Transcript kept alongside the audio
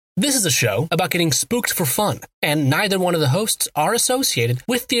This is a show about getting spooked for fun, and neither one of the hosts are associated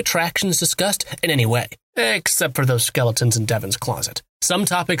with the attractions discussed in any way, except for those skeletons in Devin's closet. Some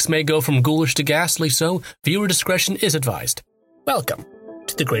topics may go from ghoulish to ghastly, so viewer discretion is advised. Welcome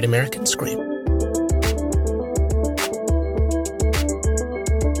to the Great American Scream.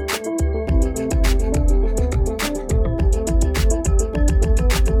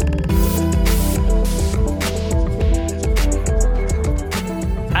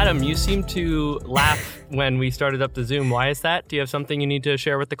 Adam, you seem to laugh when we started up the Zoom. Why is that? Do you have something you need to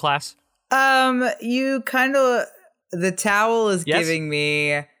share with the class? You kind of, the towel is giving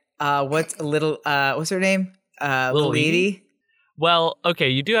me, what's her name? Little Edie? Well, okay,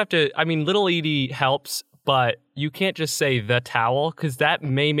 you do have to, Little Edie helps, but you can't just say the towel, because that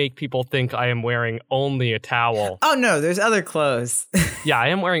may make people think I am wearing only a towel. Oh, no, there's other clothes. Yeah, I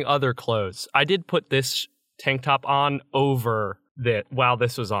am wearing other clothes. I did put this tank top on over that while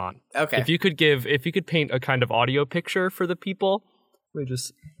this was on. Okay. If you could paint a kind of audio picture for the people, we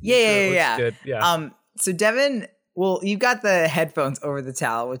just yeah. Good. Yeah. So Devin, well, you got the headphones over the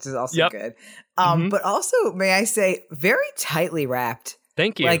towel, which is also good. But also, may I say, very tightly wrapped.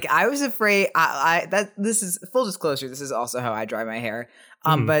 Thank you. Like, I was afraid. This is full disclosure. This is also how I dry my hair.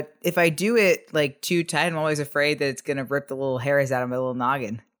 But if I do it like too tight, I'm always afraid that it's gonna rip the little hairs out of my little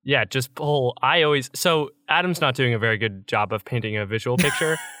noggin. Yeah, just pull. So Adam's not doing a very good job of painting a visual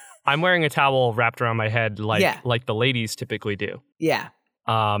picture. I'm wearing a towel wrapped around my head like the ladies typically do. Yeah.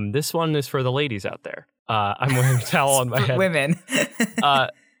 This one is for the ladies out there. I'm wearing a towel on my head. Women.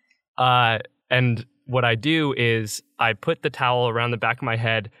 And what I do is I put the towel around the back of my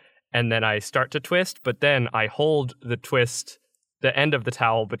head and then I start to twist, but then I hold the end of the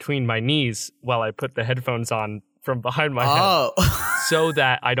towel between my knees while I put the headphones on from behind my head so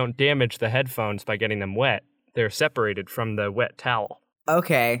that I don't damage the headphones by getting them wet. They're separated from the wet towel.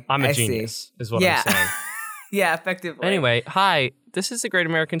 Okay. I'm a genius, is what I'm saying. Yeah, effectively. Anyway, hi, this is The Great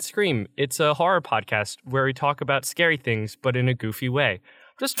American Scream. It's a horror podcast where we talk about scary things, but in a goofy way.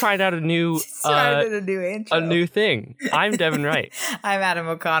 Just trying out a new intro. A new thing. I'm Devin Wright. I'm Adam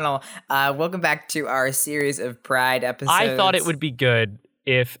O'Connell. Welcome back to our series of Pride episodes. I thought it would be good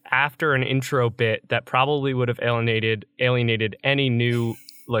if after an intro bit that probably would have alienated any new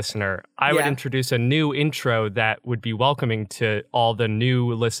listener, I would introduce a new intro that would be welcoming to all the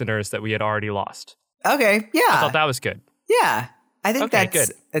new listeners that we had already lost. Okay, yeah. I thought that was good. Yeah. I think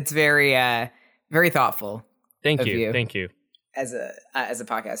it's very very thoughtful. Thank you. As a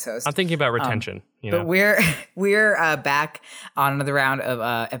podcast host. I'm thinking about retention. But we're back on another round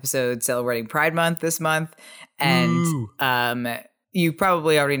of episodes celebrating Pride Month this month. And you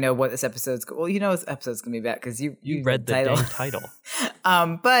probably already know what this episode's well, you know this episode's gonna be about because you read the dang title.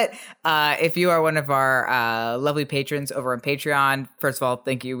 But if you are one of our lovely patrons over on Patreon, first of all,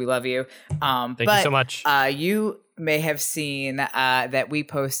 thank you. We love you. Thank you so much. You may have seen that we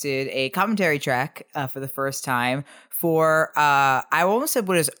posted a commentary track for the first time for I almost said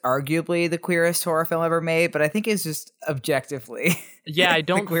what is arguably the queerest horror film ever made, but I think it's just objectively. Yeah, I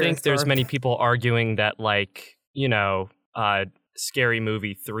don't think there's many people arguing that, like, Scary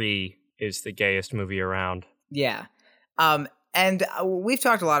Movie 3 is the gayest movie around. Yeah. And we've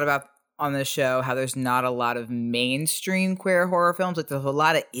talked a lot about on this show how there's not a lot of mainstream queer horror films. Like, there's a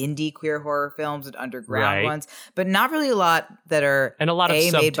lot of indie queer horror films and underground ones, but not really a lot that are and a lot of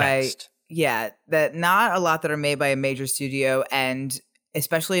subtext. Not a lot that are made by a major studio, and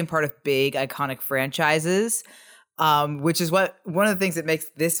especially in part of big iconic franchises, which is one of the things that makes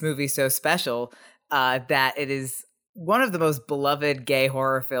this movie so special, that it is one of the most beloved gay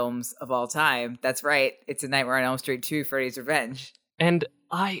horror films of all time. That's right. It's A Nightmare on Elm Street 2, Freddy's Revenge. And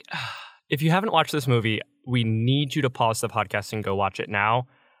if you haven't watched this movie, we need you to pause the podcast and go watch it now.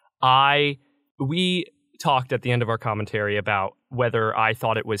 We talked at the end of our commentary about whether I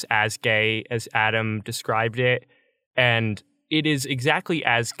thought it was as gay as Adam described it. And it is exactly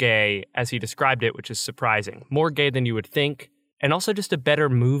as gay as he described it, which is surprising. More gay than you would think. And also just a better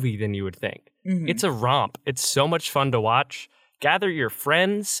movie than you would think. Mm-hmm. It's a romp. It's so much fun to watch. Gather your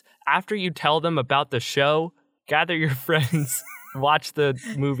friends. After you tell them about the show, gather your friends, watch the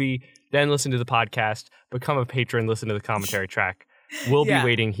movie, then listen to the podcast, become a patron, listen to the commentary track. We'll be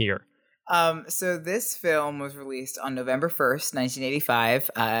waiting here. So this film was released on November 1st,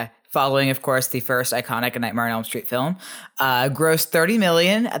 1985, following, of course, the first iconic A Nightmare on Elm Street film. Grossed $30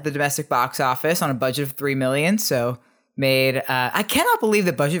 million at the domestic box office on a budget of $3 million, so made I cannot believe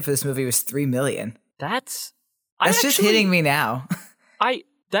the budget for this movie was $3 million. That's just hitting me now.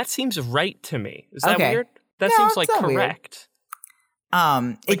 That seems right to me. Is that okay. weird? That seems like correct.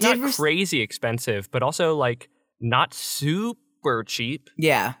 It not crazy expensive, but also like not super cheap.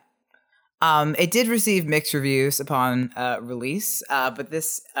 Yeah. It did receive mixed reviews upon release, but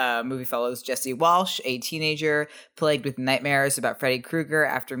this movie follows Jesse Walsh, a teenager plagued with nightmares about Freddy Krueger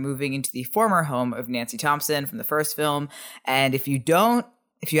after moving into the former home of Nancy Thompson from the first film. And if you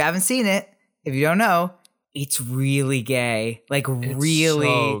haven't seen it, if you don't know, it's really gay. Like, really,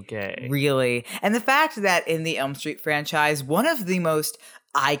 so gay. Really. And the fact that in the Elm Street franchise, one of the most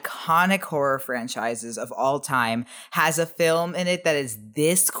iconic horror franchises of all time has a film in it that is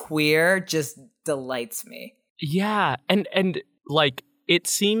this queer just delights me. Yeah, and like it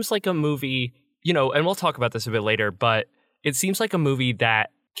seems like a movie, you know, and we'll talk about this a bit later, but it seems like a movie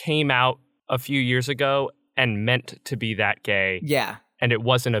that came out a few years ago and meant to be that gay. Yeah. And it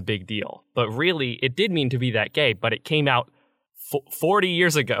wasn't a big deal. But really, it did mean to be that gay, but it came out 40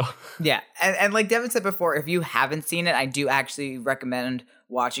 years ago. Yeah. And like Devin said before, if you haven't seen it, I do actually recommend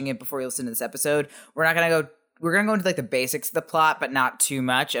watching it before you listen to this episode. We're going to go into like the basics of the plot, but not too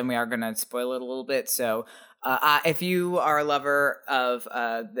much. And we are going to spoil it a little bit. So if you are a lover of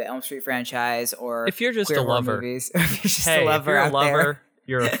the Elm Street franchise, or if you're just a lover, movies, or if you're just hey, a lover, if you're a lover,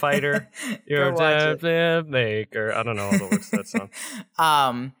 you're a fighter, you're a maker. I don't know all the words to that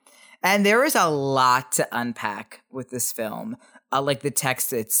song. And there is a lot to unpack with this film. Like the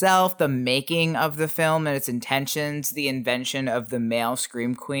text itself, the making of the film and its intentions, the invention of the male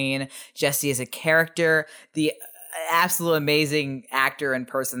scream queen, Jesse as a character, the absolute amazing actor and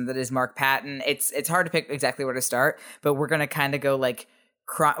person that is Mark Patton. It's hard to pick exactly where to start, but we're gonna kind of go like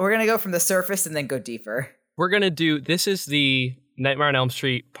we're gonna go from the surface and then go deeper. We're gonna do this is the Nightmare on Elm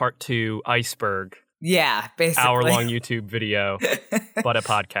Street Part 2 iceberg. Yeah, basically hour-long YouTube video, but a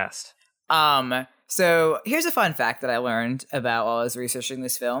podcast. So here's a fun fact that I learned about while I was researching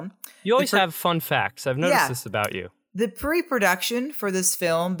this film. You always have fun facts. I've noticed this about you. The pre-production for this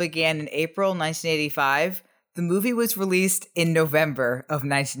film began in April 1985. The movie was released in November of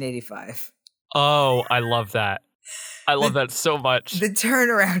 1985. Oh, I love that. I love that so much. The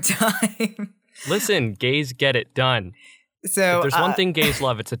turnaround time. Listen, gays get it done. So if there's one thing gays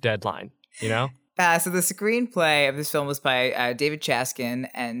love, it's a deadline, you know? So the screenplay of this film was by David Chaskin,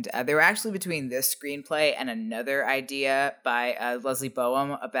 and they were actually between this screenplay and another idea by Leslie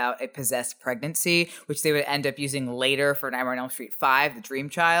Boehm about a possessed pregnancy, which they would end up using later for Nightmare on Elm Street 5, The Dream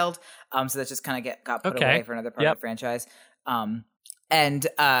Child. So that just kind of got put away for another part of the franchise. And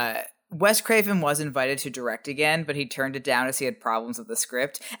Wes Craven was invited to direct again, but he turned it down as he had problems with the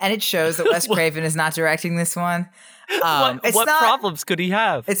script. And it shows that Wes Craven is not directing this one. What problems could he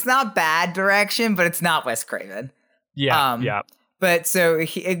have? It's not bad direction, but it's not Wes Craven. Yeah. But so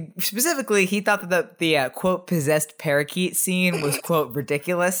he thought that the quote possessed parakeet scene was quote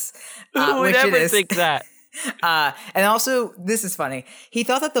ridiculous. Who would ever think that? And also, this is funny. He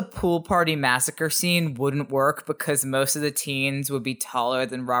thought that the pool party massacre scene wouldn't work because most of the teens would be taller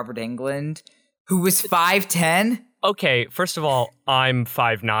than Robert Englund, who was 5'10". Okay, first of all, I'm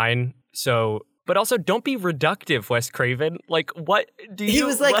 5'9", so... But also, don't be reductive, Wes Craven. Like, what do you... He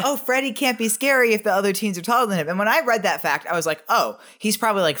was like, oh, Freddy can't be scary if the other teens are taller than him. And when I read that fact, I was like, oh, he's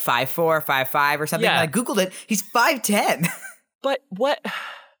probably like 5'4", 5'5", or something. Yeah. And I Googled it. He's 5'10". But what...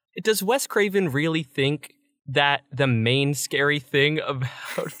 Does Wes Craven really think that the main scary thing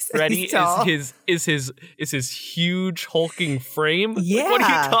about Freddy is his huge hulking frame? Yeah. Like, what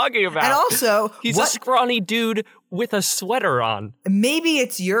are you talking about? And also, he's a scrawny dude with a sweater on. Maybe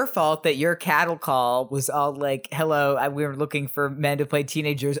it's your fault that your cattle call was all like, hello, we were looking for men to play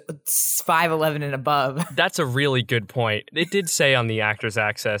teenagers 5'11" and above. That's a really good point. It did say on the Actors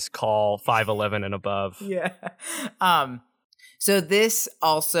Access call 5'11" and above. Yeah. So this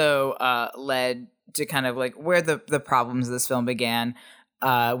also led to kind of like where the problems of this film began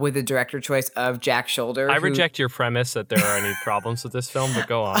with the director choice of Jack Shoulder. I reject your premise that there are any problems with this film, but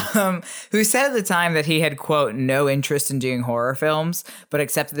go on. Who said at the time that he had, quote, no interest in doing horror films, but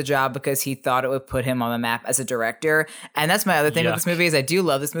accepted the job because he thought it would put him on the map as a director. And that's my other thing with this movie is I do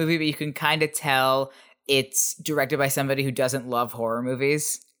love this movie, but you can kind of tell it's directed by somebody who doesn't love horror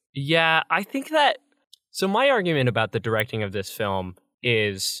movies. Yeah, I think that... So my argument about the directing of this film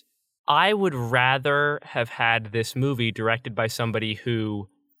is I would rather have had this movie directed by somebody who,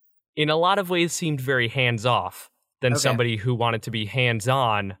 in a lot of ways, seemed very hands-off than somebody who wanted to be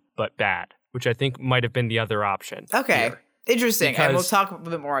hands-on but bad, which I think might have been the other option. Okay. Here. Interesting. Because and we'll talk a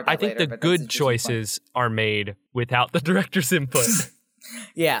bit more about that later. I think the good choices are made without the director's input.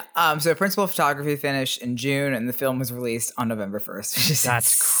 Yeah. So principal photography finished in June, and the film was released on November 1st. Which is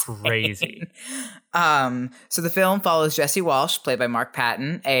That's crazy. So the film follows Jesse Walsh, played by Mark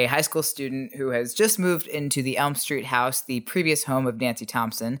Patton, a high school student who has just moved into the Elm Street house, the previous home of Nancy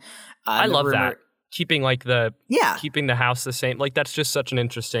Thompson. I love that. keeping keeping the house the same. Like, that's just such an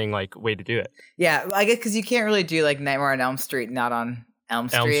interesting like way to do it. Yeah, I guess because you can't really do like Nightmare on Elm Street not on Elm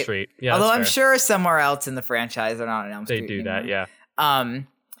Street. Elm Street. Yeah. Although I'm sure somewhere else in the franchise they're not on Elm Street. They do anymore. that, yeah.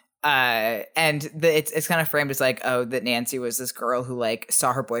 And it's kind of framed as like, oh, that Nancy was this girl who like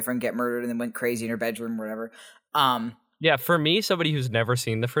saw her boyfriend get murdered and then went crazy in her bedroom or whatever. Yeah, for me, somebody who's never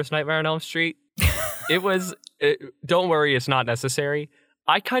seen the first Nightmare on Elm Street, don't worry, it's not necessary.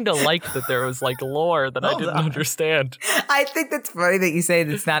 I kind of liked that there was like lore that I didn't understand. I think that's funny that you say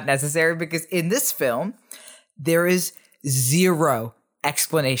it's not necessary because in this film, there is zero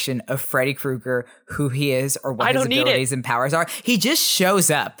explanation of Freddy Krueger, who he is, or what his abilities and powers are. He just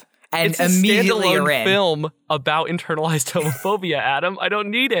shows up and immediately it's a you're in. film about internalized homophobia, Adam. I don't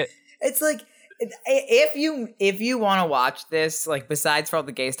need it. It's like, if you want to watch this, like besides for all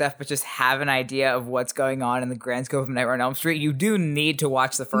the gay stuff, but just have an idea of what's going on in the grand scope of Nightmare on Elm Street, you do need to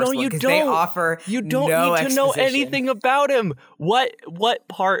watch the first one because they offer you don't no need to know exposition. anything about him. What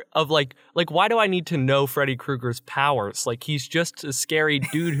part of like why do I need to know Freddy Krueger's powers? Like, he's just a scary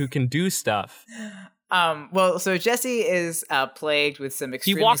dude who can do stuff. Well, so Jesse is plagued with some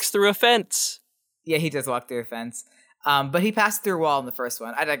extremely... He walks through a fence. Yeah, he does walk through a fence. But he passed through a wall in the first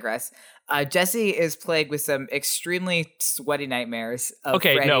one. I digress. Jesse is plagued with some extremely sweaty nightmares of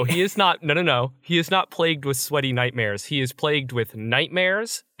Freddy. No, he is not. No. He is not plagued with sweaty nightmares. He is plagued with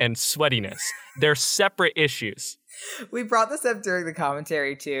nightmares and sweatiness. They're separate issues. We brought this up during the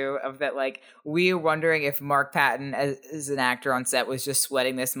commentary, too, of that, like, we were wondering if Mark Patton, as an actor on set, was just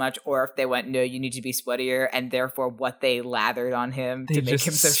sweating this much, or if they went, no, you need to be sweatier, and therefore what they lathered on him to make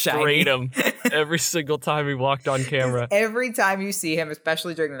him so shiny. They just sprayed him every single time he walked on camera. Every time you see him,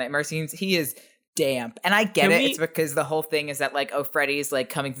 especially during the nightmare scenes, he is damp. And I get it. It's because the whole thing is that, like, oh, Freddy's, like,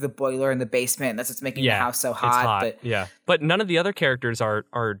 coming through the boiler in the basement, and that's what's making the house so hot. But none of the other characters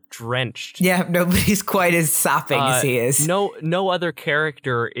are drenched. Yeah, nobody's quite as sopping as he is. No other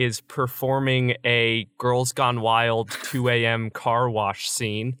character is performing a Girls Gone Wild 2 a.m. car wash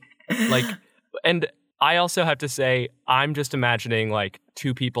scene. Like, and I also have to say, I'm just imagining, like,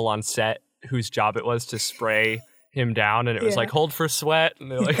 two people on set whose job it was to spray him down, and it was like, hold for sweat,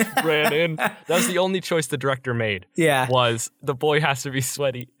 and they like ran in. That was the only choice the director made. Was the boy has to be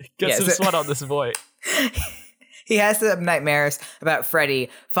sweaty. Get some sweat on this boy. He has some nightmares about Freddy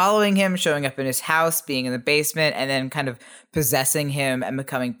following him, showing up in his house, being in the basement, and then kind of possessing him and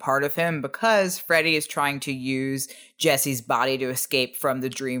becoming part of him because Freddy is trying to use Jesse's body to escape from the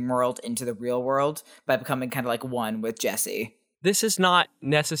dream world into the real world by becoming kind of like one with Jesse. This is not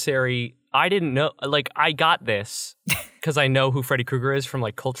necessary. I didn't know, like, I got this because I know who Freddy Krueger is from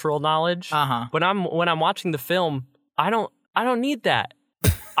like cultural knowledge. But when I'm watching the film, I don't need that.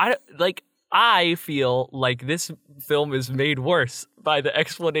 I feel like this film is made worse by the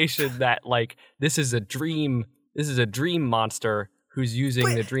explanation that like this is a dream monster who's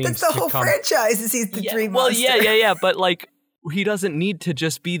using the dreams. That's the whole franchise. Is he's the dream monster? Well, yeah. But like, he doesn't need to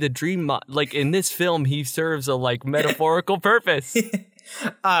just be the dream. Like in this film, he serves a like metaphorical purpose.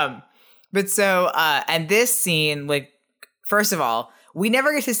 But so, and this scene, like, first of all, we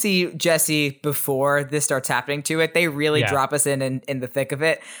never get to see Jesse before this starts happening to it. They really drop us in the thick of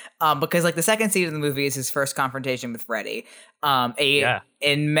it. Because like the second scene of the movie is his first confrontation with Freddy.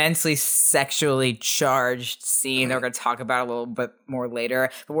 Immensely sexually charged scene that we're going to talk about a little bit more later.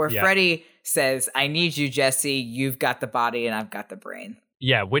 But where Freddy says, I need you, Jesse. You've got the body and I've got the brain.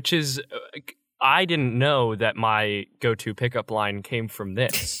 Yeah, which is, I didn't know that my go-to pickup line came from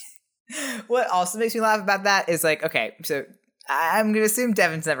this. What also makes me laugh about that is like, okay, so I'm going to assume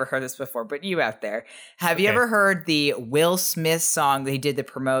Devin's never heard this before, but you out there, have you ever heard the Will Smith song that he did to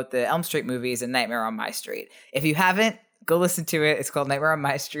promote the Elm Street movies and Nightmare on My Street? If you haven't, go listen to it. It's called Nightmare on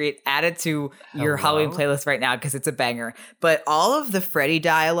My Street. Add it to your Halloween playlist right now because it's a banger. But all of the Freddy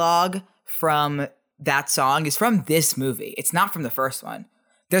dialogue from that song is from this movie. It's not from the first one.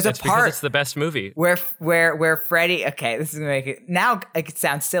 There's a part, it's the best movie, where Freddy, okay, this is gonna make it now. It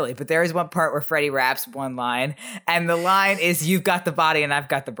sounds silly, but there is one part where Freddy raps one line, and the line is "You've got the body and I've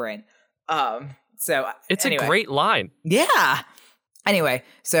got the brain." So it's a great line. Yeah. Anyway,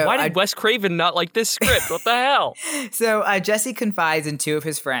 so why did Wes Craven not like this script? What the hell? So Jesse confides in two of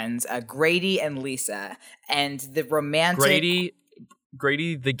his friends, Grady and Lisa, and the romantic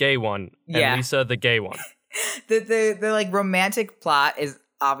Grady the gay one, and Lisa the gay one. The like romantic plot is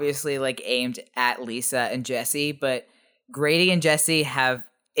obviously like aimed at Lisa and Jesse, but Grady and Jesse have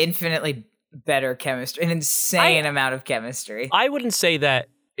infinitely better chemistry, an insane amount of chemistry. I wouldn't say that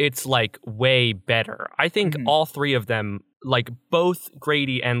it's like way better. I think all three of them, like both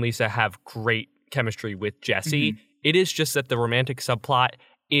Grady and Lisa, have great chemistry with Jesse. It is just that the romantic subplot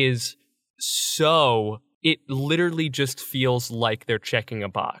is so, it literally just feels like they're checking a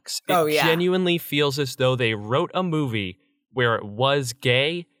box. It genuinely feels as though they wrote a movie where it was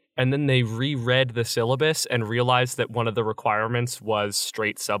gay, and then they reread the syllabus and realized that one of the requirements was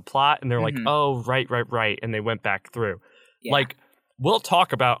straight subplot, and they're like, oh, right, and they went back through. Yeah. Like, we'll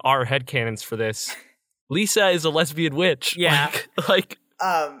talk about our headcanons for this. Lisa is a lesbian witch. Yeah.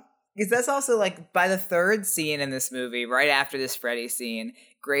 Because that's also, like, by the third scene in this movie, right after this Freddy scene,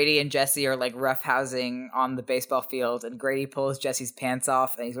 Grady and Jesse are, like, roughhousing on the baseball field, and Grady pulls Jesse's pants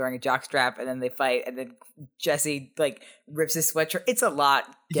off, and he's wearing a jockstrap, and then they fight, and then Jesse, like, rips his sweatshirt. It's a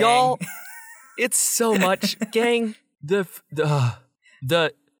lot, gang. Y'all, it's so much, gang. There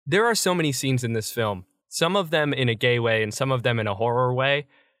are so many scenes in this film, some of them in a gay way and some of them in a horror way,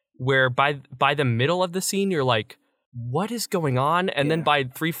 where by the middle of the scene, you're like, what is going on? And then by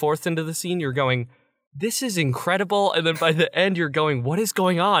 3/4 into the scene, you're going, this is incredible. And then by the end, you're going, what is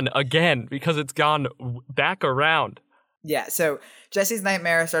going on again? Because it's gone back around. Yeah, so Jesse's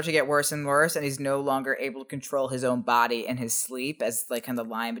nightmares start to get worse and worse, and he's no longer able to control his own body in his sleep as, like, kind of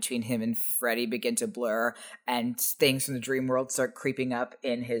the line between him and Freddy begin to blur, and things from the dream world start creeping up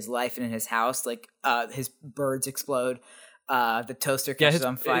in his life and in his house. Like, his birds explode, the toaster catches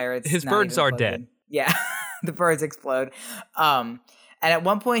on fire. His birds are dead. Yeah, the birds explode. And at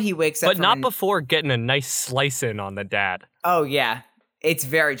one point he wakes up but not before getting a nice slice in on the dad. Oh, yeah. It's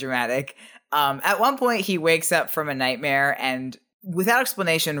very dramatic. At one point, he wakes up from a nightmare and, without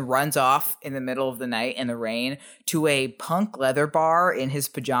explanation, runs off in the middle of the night in the rain to a punk leather bar in his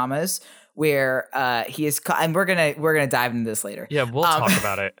pajamas, where he is. And we're gonna dive into this later. Yeah, we'll talk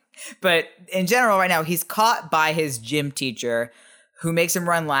about it. But in general, right now, he's caught by his gym teacher, who makes him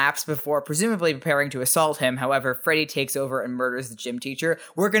run laps before presumably preparing to assault him. However, Freddy takes over and murders the gym teacher.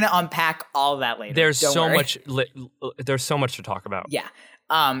 We're going to unpack all of that later. There's so much to talk about. Yeah.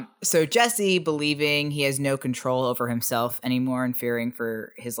 So Jesse, believing he has no control over himself anymore and fearing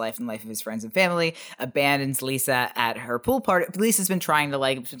for his life and life of his friends and family, abandons Lisa at her pool party. Lisa's been trying to,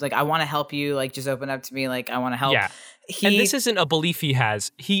 like, I want to help you. Like, just open up to me. Like, I want to help. Yeah. And this isn't a belief he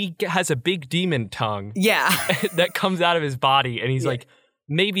has. He has a big demon tongue. Yeah. that comes out of his body. And he's like,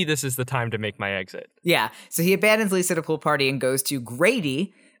 maybe this is the time to make my exit. Yeah. So he abandons Lisa at a pool party and goes to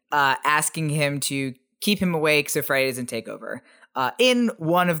Grady, asking him to keep him awake so Freddy doesn't take over. In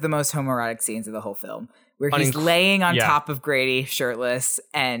one of the most homoerotic scenes of the whole film, where he's laying on top of Grady, shirtless,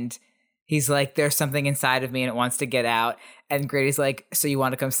 and he's like, there's something inside of me and it wants to get out. And Grady's like, so you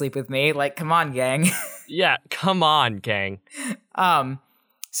want to come sleep with me? Like, come on, gang. Yeah, come on, gang.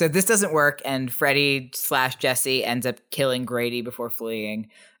 So this doesn't work, and Freddy/Jesse ends up killing Grady before fleeing.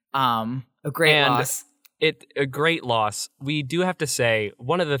 A great loss. A great loss. We do have to say,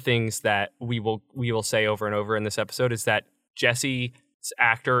 one of the things that we will say over and over in this episode is that Jesse's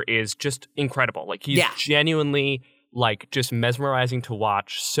actor is just incredible. Like, he's genuinely, like, just mesmerizing to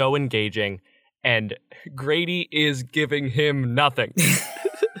watch, so engaging, and Grady is giving him nothing.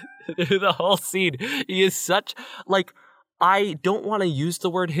 The whole scene. He is such, like, I don't want to use the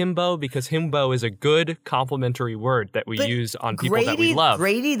word himbo because himbo is a good complimentary word that we use on people that we love.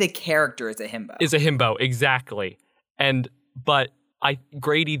 Grady, the character, is a himbo. Is a himbo, exactly. But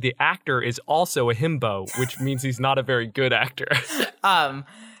Grady, the actor, is also a himbo, which means he's not a very good actor. But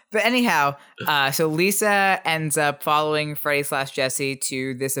anyhow, so Lisa ends up following Freddy/Jesse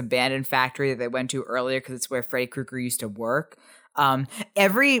to this abandoned factory that they went to earlier because it's where Freddy Krueger used to work.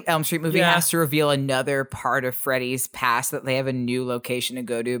 Every Elm Street movie has to reveal another part of Freddy's past that they have a new location to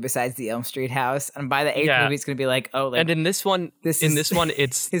go to besides the Elm Street house. And by the 8th movie, it's going to be like, oh, like, and in this one, it's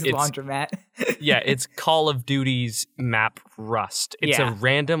his laundromat. Yeah, it's Call of Duty's map Rust. It's a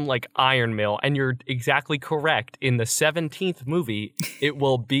random, like, iron mill, and you're exactly correct. In the 17th movie, it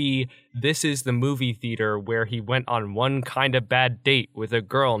will be, this is the movie theater where he went on one kind of bad date with a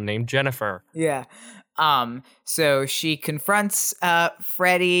girl named Jennifer. Yeah. So she confronts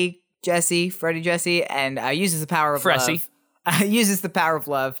Freddy Jesse, and uses the power of love. Uses the power of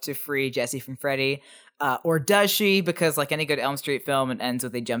love to free Jesse from Freddy. Or does she? Because, like any good Elm Street film, it ends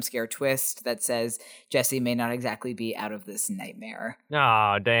with a jump scare twist that says Jesse may not exactly be out of this nightmare.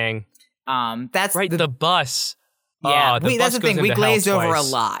 Aw, dang. That's right. The bus. Yeah, that's the thing. We glazed over a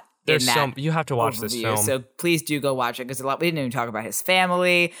lot. There's you have to watch this film. So please do go watch it, because we didn't even talk about his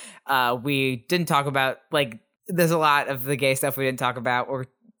family. We didn't talk about, like, there's a lot of the gay stuff we didn't talk about. Or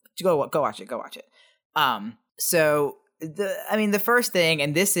go watch it. Go watch it. So the first thing,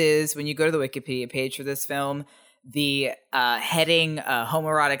 and this is when you go to the Wikipedia page for this film, the heading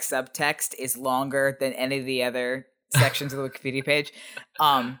homoerotic subtext is longer than any of the other sections of the Wikipedia page.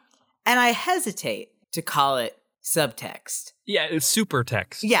 And I hesitate to call it subtext. Yeah, it's super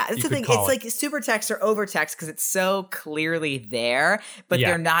text. Yeah, that's the thing. It's like super text or over text because it's so clearly there, but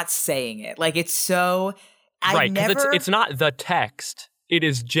they're not saying it. Like it's so. Right, because it's not the text. It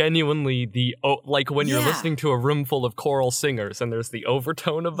is genuinely the, like when you're listening to a room full of choral singers and there's the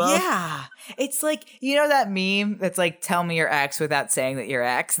overtone above. Yeah. It's like, you know that meme that's like, tell me your ex without saying that you're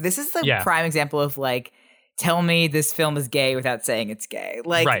ex? This is the prime example of like, tell me this film is gay without saying it's gay.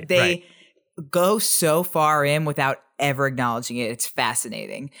 Like they go so far in without ever acknowledging it. It's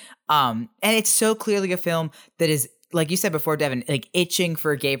fascinating. And it's so clearly a film that is, like you said before, Devin, like itching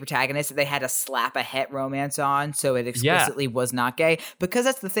for a gay protagonist that they had to slap a het romance on so it explicitly was not gay. Because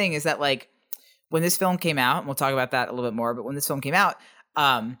that's the thing is that like when this film came out, and we'll talk about that a little bit more, but when this film came out,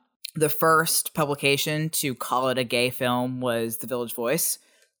 the first publication to call it a gay film was The Village Voice.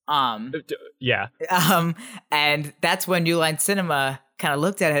 And that's when New Line Cinema kind of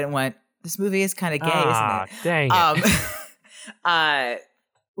looked at it and went, this movie is kind of gay, isn't it? Dang it.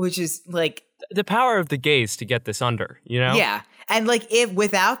 Which is like the power of the gays to get this under, you know? Yeah. And like if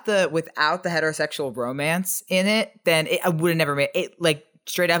without the heterosexual romance in it, then it would have never made it, like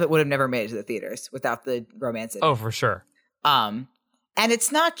straight up it would have never made it to the theaters without the romance in it. Oh, for sure. And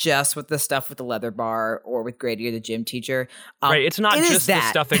it's not just with the stuff with the leather bar or with Grady or the gym teacher. Right. It's not just the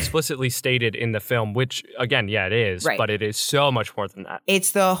stuff explicitly stated in the film, which, again, it is. Right. But it is so much more than that.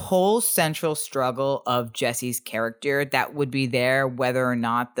 It's the whole central struggle of Jesse's character that would be there whether or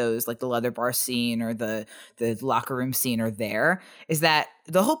not those, like the leather bar scene or the locker room scene are there, is that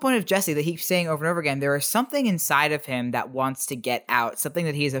the whole point of Jesse that he keeps saying over and over again, there is something inside of him that wants to get out, something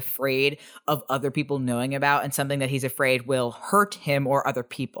that he's afraid of other people knowing about and something that he's afraid will hurt him or other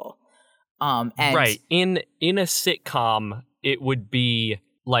people. And right. In a sitcom, it would be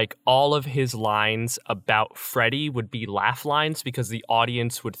like all of his lines about Freddy would be laugh lines because the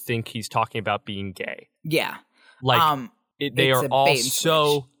audience would think he's talking about being gay. Yeah. Like they are all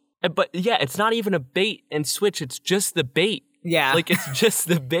so, but yeah, it's not even a bait and switch. It's just the bait. Yeah. Like it's just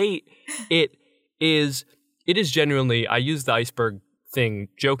the bait. It is genuinely, I use the iceberg thing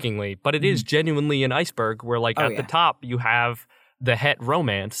jokingly, but it is genuinely an iceberg where like at the top you have the het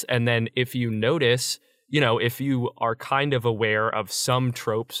romance. And then if you notice, you know, if you are kind of aware of some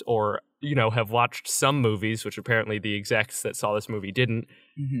tropes or, you know, have watched some movies, which apparently the execs that saw this movie didn't,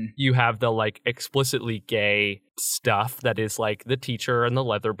 you have the like explicitly gay stuff that is like the teacher and the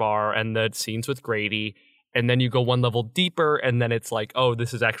leather bar and the scenes with Grady. And then you go one level deeper, and then it's like, oh,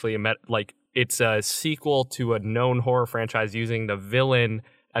 this is actually it's a sequel to a known horror franchise using the villain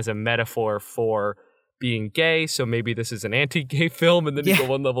as a metaphor for being gay. So maybe this is an anti-gay film, and then you go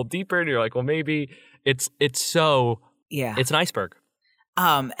one level deeper, and you're like, well, maybe it's it's an iceberg.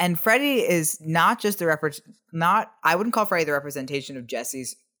 And Freddy is not just I wouldn't call Freddy the representation of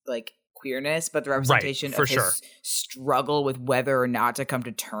Jesse's like queerness, but the representation of his struggle with whether or not to come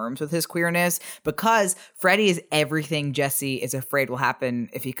to terms with his queerness, because Freddy is everything Jesse is afraid will happen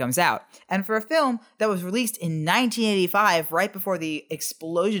if he comes out. And for a film that was released in 1985, right before the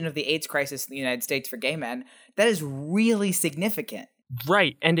explosion of the AIDS crisis in the United States for gay men, that is really significant.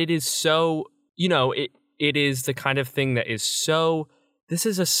 Right. And it is so, you know, it is the kind of thing that is so, this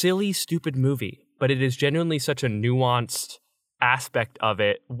is a silly, stupid movie, but it is genuinely such a nuanced aspect of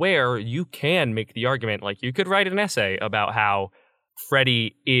it where you can make the argument, like you could write an essay about how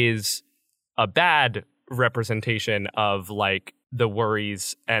Freddy is a bad representation of like the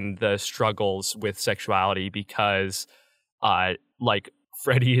worries and the struggles with sexuality because like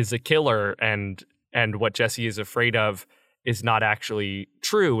Freddy is a killer and what Jesse is afraid of is not actually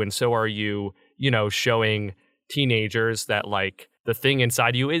true, and so are you know, showing teenagers that like the thing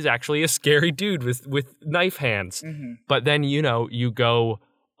inside you is actually a scary dude with knife hands. But then, you know, you go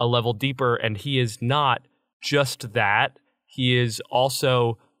a level deeper and he is not just that. He is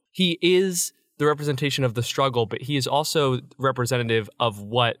the representation of the struggle, but he is also representative of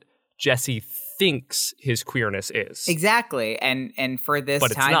what Jesse thinks his queerness is. Exactly. And for this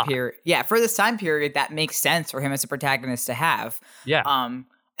time period, for this time period, that makes sense for him as a protagonist to have. Yeah.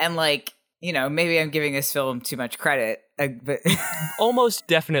 And like, you know, maybe I'm giving this film too much credit. But almost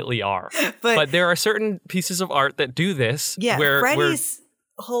definitely are. But there are certain pieces of art that do this. Yeah, Freddy's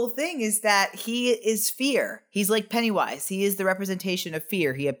whole thing is that he is fear. He's like Pennywise. He is the representation of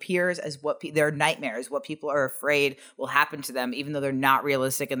fear. He appears as their nightmares, what people are afraid will happen to them, even though they're not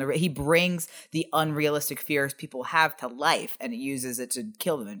realistic. And he brings the unrealistic fears people have to life, and he uses it to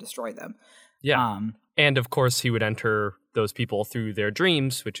kill them and destroy them. Yeah. And of course, he would enter those people through their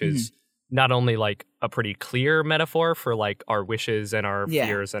dreams, which is not only like a pretty clear metaphor for like our wishes and our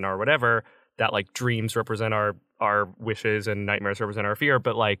fears and our whatever, that like dreams represent our wishes and nightmares represent our fear,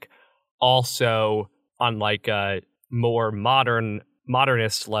 but like also like a more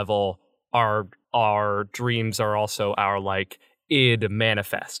modernist level, our dreams are also our like id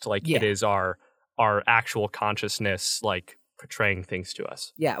manifest. Like it is our actual consciousness like portraying things to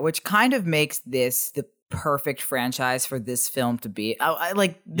us. Yeah, which kind of makes this the perfect franchise for this film to be.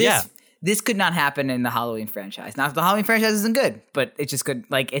 This could not happen in the Halloween franchise. Now, the Halloween franchise isn't good, but it just could,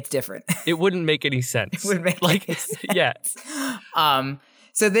 like, it's different. It wouldn't make any sense. It wouldn't make any sense. Yeah.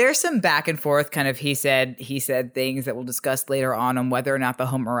 So there's some back and forth kind of he said things that we'll discuss later on whether or not the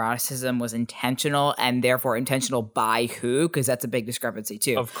homoeroticism was intentional and therefore intentional by who, because that's a big discrepancy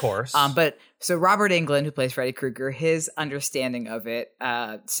too. Of course. But so Robert Englund, who plays Freddy Krueger, his understanding of it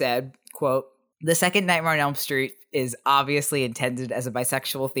said, quote, "The second Nightmare on Elm Street is obviously intended as a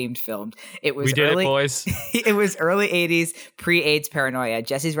bisexual themed film. It was we did it, boys. It was early 80s, pre-AIDS paranoia.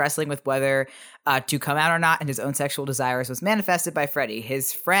 Jesse's wrestling with whether to come out or not and his own sexual desires was manifested by Freddy.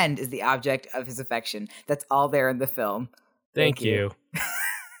 His friend is the object of his affection. That's all there in the film." Thank you.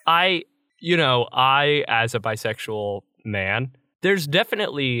 I, as a bisexual man, there's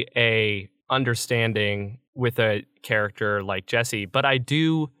definitely a understanding with a character like Jesse, but I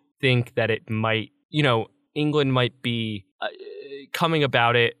do think that it might, England might be coming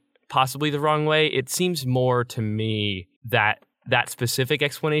about it possibly the wrong way. It seems more to me that specific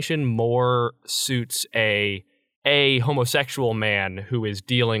explanation more suits a homosexual man who is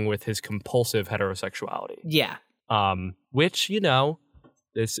dealing with his compulsive heterosexuality. Yeah. Which,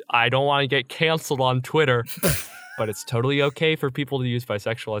 I don't want to get canceled on Twitter, but it's totally okay for people to use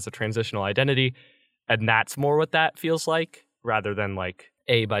bisexual as a transitional identity. And that's more what that feels like rather than like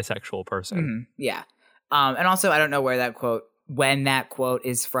a bisexual person. Mm-hmm. Yeah. And also, I don't know when that quote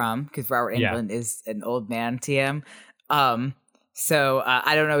is from, because Robert Englund is an old man TM. So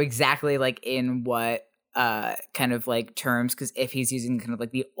I don't know exactly like in what kind of like terms, because if he's using kind of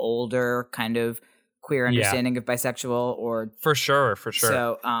like the older kind of queer understanding of bisexual or. For sure.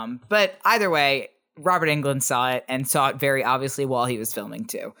 So, but either way, Robert Englund saw it very obviously while he was filming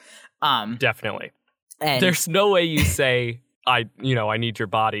too. Definitely. And there's no way you say, I need your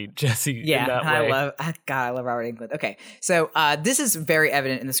body, Jesse. Yeah, in that way. I love Robert Englund. Okay, so this is very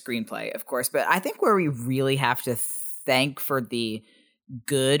evident in the screenplay, of course, but I think where we really have to thank for the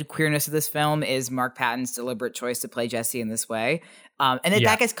good queerness of this film is Mark Patton's deliberate choice to play Jesse in this way. And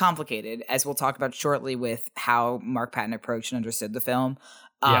that gets complicated, as we'll talk about shortly, with how Mark Patton approached and understood the film.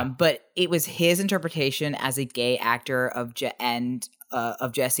 But it was his interpretation as a gay actor of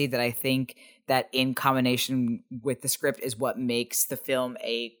Jesse that I think that in combination with the script is what makes the film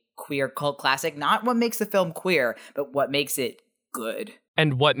a queer cult classic. Not what makes the film queer, but what makes it good.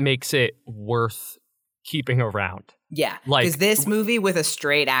 And what makes it worth keeping around. Yeah, because this movie with a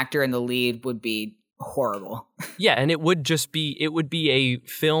straight actor in the lead would be horrible. Yeah, and it would be a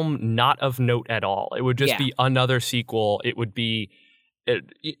film not of note at all. It would just be another sequel. It would be,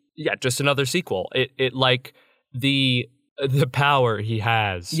 just another sequel. It like the power he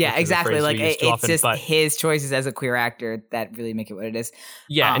has. Yeah, exactly. Like it's just his choices as a queer actor that really make it what it is.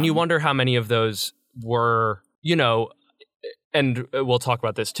 Yeah, and you wonder how many of those were, and we'll talk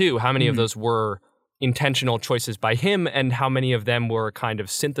about this too, how many of those were intentional choices by him and how many of them were kind of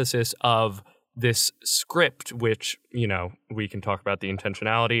synthesis of this script, which, we can talk about the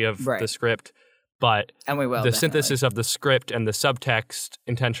intentionality of the script, but and we will, the synthesis of the script and the subtext,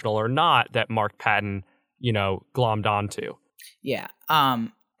 intentional or not, that Mark Patton, glommed onto. Yeah.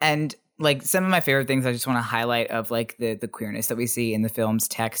 And like some of my favorite things I just want to highlight of like the queerness that we see in the film's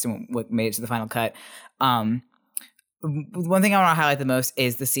text and what made it to the final cut. One thing I want to highlight the most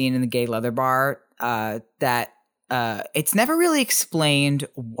is the scene in the gay leather bar that it's never really explained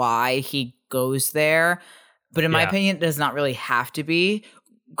why he goes there. But in my opinion, it does not really have to be,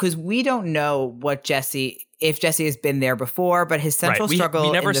 because we don't know if Jesse has been there before, but his central struggle.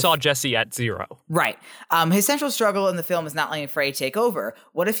 We never saw Jesse at zero. Right. His central struggle in the film is not letting Freddy take over.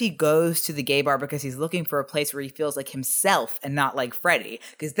 What if he goes to the gay bar because he's looking for a place where he feels like himself and not like Freddy?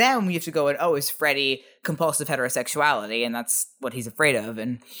 Because then we have to go and, is Freddy compulsive heterosexuality? And that's what he's afraid of.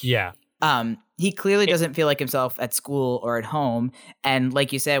 And he clearly doesn't feel like himself at school or at home. And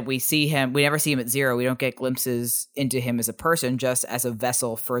like you said, we never see him at zero. We don't get glimpses into him as a person, just as a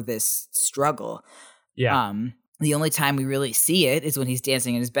vessel for this struggle. Yeah. The only time we really see it is when he's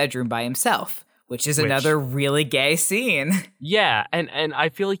dancing in his bedroom by himself, which is another really gay scene. Yeah. And I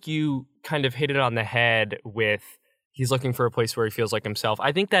feel like you kind of hit it on the head with he's looking for a place where he feels like himself.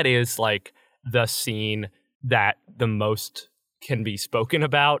 I think that is like the scene that the most can be spoken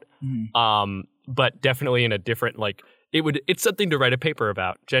about. Mm-hmm. But definitely in a different, like it's something to write a paper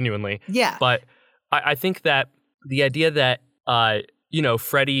about, genuinely. Yeah. But I think that the idea that,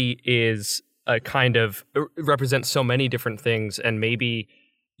 Freddy is a kind of represents so many different things, and maybe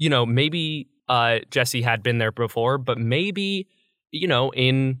Jesse had been there before, but maybe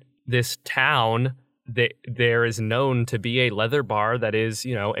in this town there is known to be a leather bar that is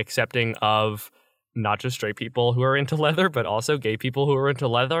accepting of not just straight people who are into leather, but also gay people who are into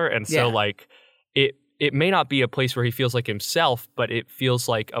leather, and so like it may not be a place where he feels like himself, but it feels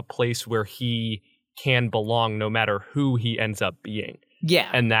like a place where he can belong no matter who he ends up being. Yeah.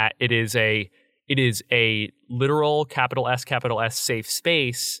 And that it is a literal capital S safe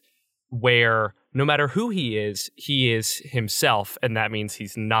space where no matter who he is himself, and that means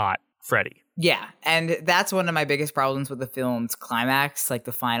he's not Freddy. Yeah, and that's one of my biggest problems with the film's climax, like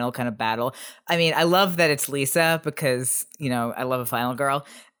the final kind of battle. I mean, I love that it's Lisa because, I love a final girl.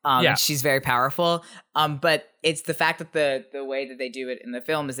 And she's very powerful. But it's the fact that the way that they do it in the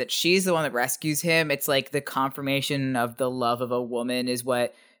film is that she's the one that rescues him. It's like the confirmation of the love of a woman is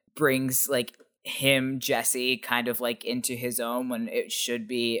what brings like him, Jesse, kind of like into his own, when it should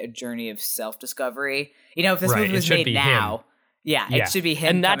be a journey of self-discovery. If this movie was made now, it should be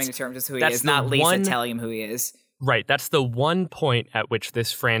him coming to terms with who he is, not Lisa telling him who he is. Right. That's the one point at which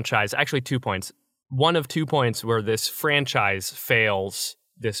this franchise, actually 2 points, one of 2 points where this franchise fails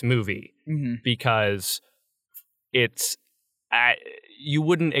this movie, because it's you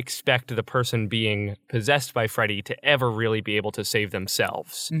wouldn't expect the person being possessed by Freddy to ever really be able to save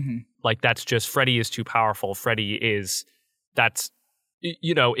themselves. Like that's just, Freddy is too powerful. That's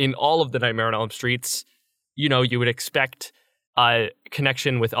in all of the Nightmare on Elm Streets, you would expect a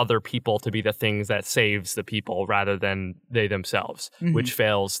connection with other people to be the things that saves the people rather than they themselves, which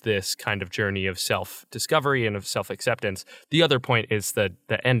fails this kind of journey of self-discovery and of self-acceptance. The other point is the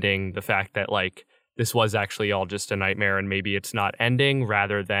ending, the fact that like this was actually all just a nightmare, and maybe it's not ending,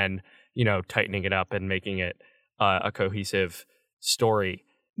 rather than, tightening it up and making it a cohesive story.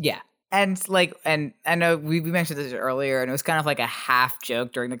 Yeah. And I know we mentioned this earlier, and it was kind of like a half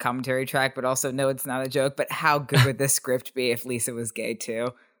joke during the commentary track, but also, no, it's not a joke. But how good would this script be if Lisa was gay too?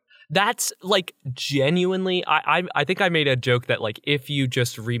 That's like genuinely, I think I made a joke that like if you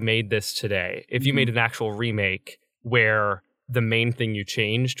just remade this today, if you made an actual remake where the main thing you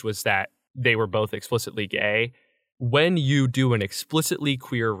changed was that they were both explicitly gay, when you do an explicitly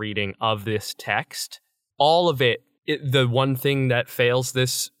queer reading of this text, all of it, the one thing that fails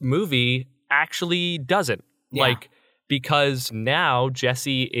this movie actually doesn't. Yeah. Like, because now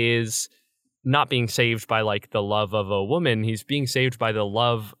Jesse is not being saved by like the love of a woman, he's being saved by the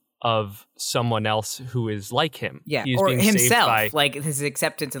love of someone else who is like him. Yeah, he's or being himself, saved by, like his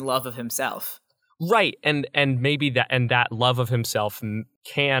acceptance and love of himself. Right, and maybe that love of himself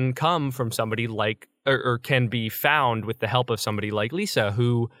can come from somebody like, or can be found with the help of somebody like Lisa,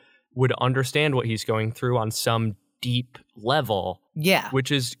 who would understand what he's going through on some deep level. Yeah.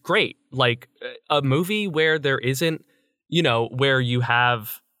 Which is great. Like a movie where there isn't, where you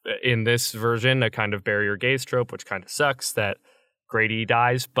have in this version a kind of barrier gaze trope, which kind of sucks that Grady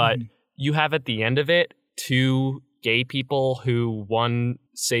dies, but you have at the end of it two gay people who one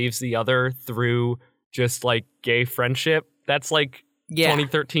saves the other through just like gay friendship. That's like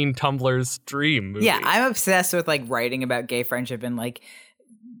 2013 Tumblr's dream movie. Yeah, I'm obsessed with like writing about gay friendship and like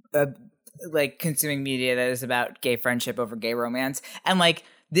consuming media that is about gay friendship over gay romance. And like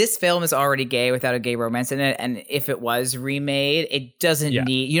this film is already gay without a gay romance in it. And if it was remade, it doesn't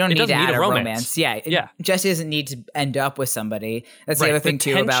need, you don't need to add a romance. Yeah. Jesse doesn't need to end up with somebody. That's the other thing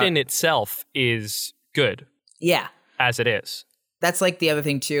too about. The tension itself is good. Yeah. As it is. That's like the other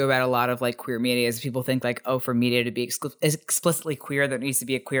thing too about a lot of like queer media is people think like, oh, for media to be explicitly queer, there needs to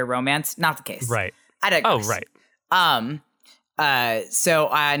be a queer romance. Not the case. Right. I digress. Oh, right. So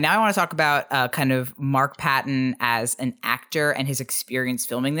now I want to talk about kind of Mark Patton as an actor and his experience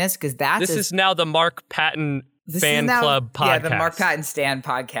filming this, because this is now the Mark Patton fan club podcast. Yeah, the Mark Patton Stan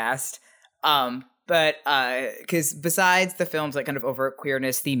podcast. But because besides the film's like kind of overt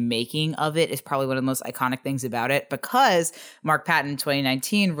queerness, the making of it is probably one of the most iconic things about it, because Mark Patton in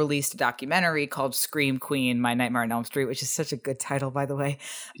 2019 released a documentary called Scream Queen, My Nightmare on Elm Street, which is such a good title, by the way.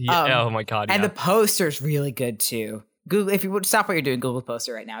 Yeah, oh my God. And the poster's really good too. Google, if you would stop what you're doing, Google the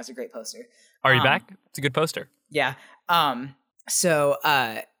poster right now. It's a great poster. Are you back? It's a good poster. Yeah. So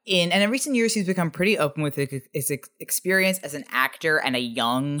in recent years, he's become pretty open with his experience as an actor and a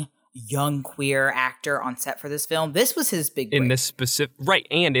young queer actor on set for this film. This was his big break. In this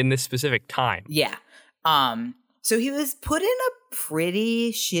specific time. Yeah. So he was put in a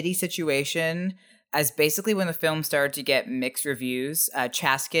pretty shitty situation as basically when the film started to get mixed reviews.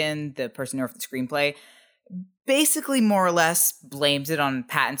 Chaskin, the person who wrote the screenplay, basically more or less blames it on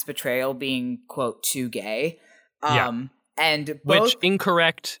Patton's portrayal being, quote, too gay. And which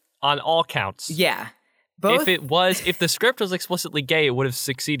incorrect on all counts. Yeah. Both, if the script was explicitly gay, it would have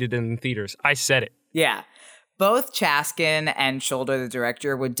succeeded in theaters. I said it. Yeah. Both Chaskin and Shoulder, the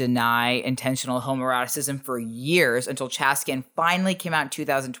director, would deny intentional homoeroticism for years until Chaskin finally came out in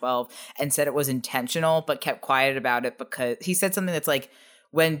 2012 and said it was intentional, but kept quiet about it because he said something that's like,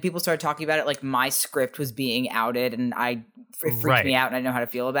 when people started talking about it, like my script was being outed and it freaked me out and I know how to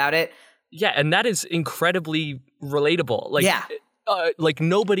feel about it. Yeah, and that is incredibly relatable. Like, like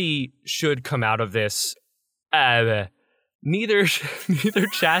nobody should come out of this. Neither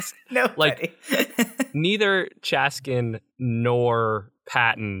Chaskin, Nobody. Neither Chaskin nor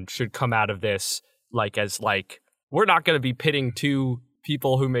Patton should come out of this as we're not going to be pitting two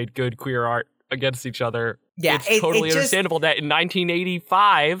people who made good queer art against each other. Yeah, it's totally understandable that in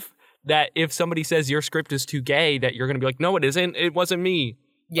 1985, that if somebody says your script is too gay, that you're going to be like, no, it isn't. It wasn't me.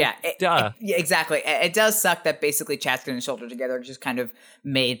 Yeah, duh. Yeah, exactly. It does suck that basically Chaskin and Shoulder together just kind of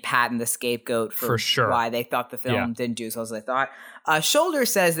made Patton the scapegoat for sure. Why they thought the film didn't do as well as they thought. Shoulder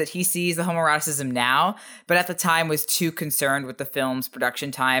says that he sees the homoeroticism now, but at the time was too concerned with the film's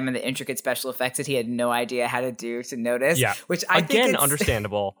production time and the intricate special effects that he had no idea how to do to notice. Yeah, which I think is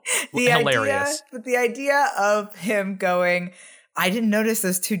understandable. Hilarious. But the idea of him going, I didn't notice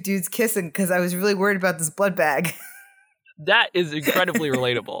those two dudes kissing because I was really worried about this blood bag. That is incredibly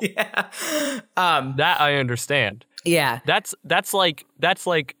relatable. Yeah. That I understand. Yeah. That's like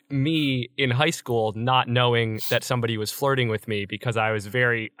me in high school not knowing that somebody was flirting with me because I was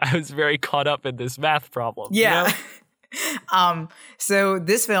very caught up in this math problem. Yeah. You know? So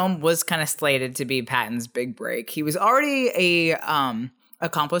this film was kind of slated to be Patton's big break. He was already a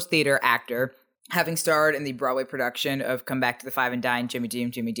accomplished theater actor, having starred in the Broadway production of Come Back to the Five and Dine, Jimmy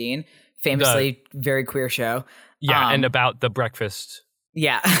Dean, famously very queer show. Yeah, and about the breakfast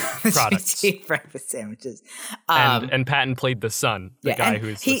products. Breakfast sandwiches. And Patton played the son, the guy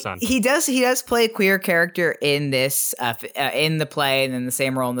who's the son. He does play a queer character in this, in the play and in the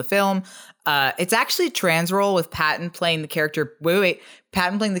same role in the film. It's actually a trans role with Patton playing the character.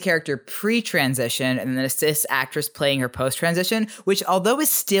 Patton playing the character pre-transition and then a cis actress playing her post-transition, which although is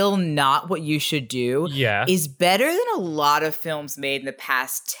still not what you should do, is better than a lot of films made in the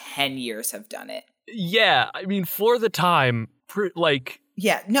past 10 years have done it. Yeah, I mean, for the time,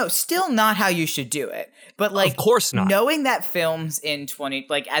 yeah, no, still not how you should do it. But of course not. Knowing that films in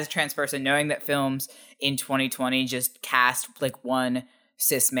as a trans person, knowing that films in 2020 just cast one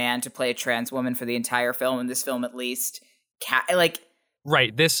cis man to play a trans woman for the entire film, and this film at least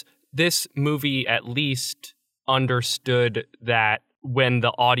right. This movie at least understood that when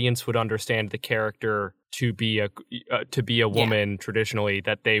the audience would understand the character to be a woman traditionally,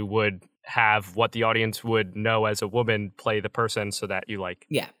 that they would have what the audience would know as a woman play the person so that you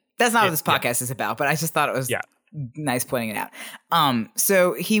that's not what this podcast is about, but I just thought it was nice pointing it out.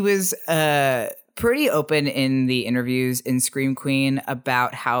 So he was pretty open in the interviews in Scream Queen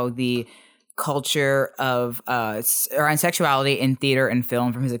about how the culture of around sexuality in theater and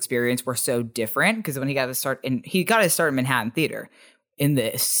film from his experience were so different, because when he got his start in Manhattan theater in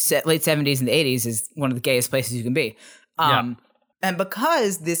the late 70s and the 80s is one of the gayest places you can be. And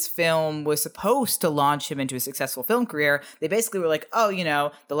because this film was supposed to launch him into a successful film career, they basically were like, oh,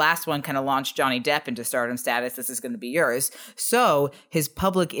 the last one kind of launched Johnny Depp into stardom status. This is going to be yours. So his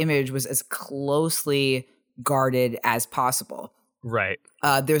public image was as closely guarded as possible. Right.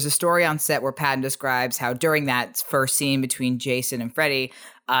 There's a story on set where Patton describes how during that first scene between Jason and Freddy,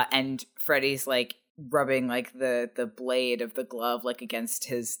 and Freddy's rubbing the blade of the glove against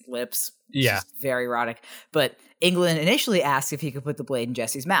his lips. Yeah. Very erotic. But England initially asked if he could put the blade in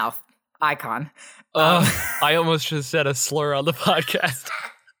Jesse's mouth. Icon. I almost just said a slur on the podcast.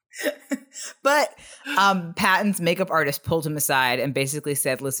 But Patton's makeup artist pulled him aside and basically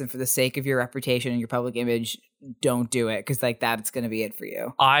said, listen, for the sake of your reputation and your public image, don't do it, because that's going to be it for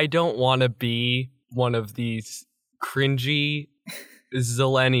you. I don't want to be one of these cringy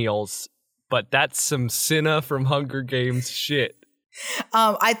zillennials, but that's some Cinna from Hunger Games shit.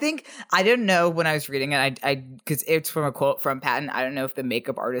 I think I didn't know when I was reading it. I because it's from a quote from Patton. I don't know if the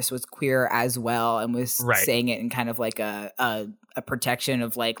makeup artist was queer as well and was saying it in kind of a protection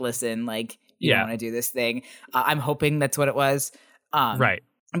of listen, you don't want to do this thing. I'm hoping that's what it was. Right.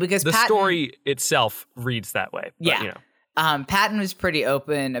 Because the story itself reads that way. But, Patton was pretty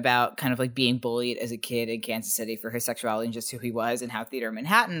open about kind of being bullied as a kid in Kansas City for his sexuality and just who he was, and how Theater in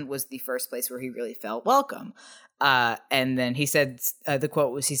Manhattan was the first place where he really felt welcome. And then he said, the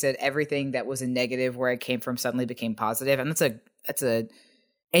quote was, he said, everything that was a negative where I came from suddenly became positive. And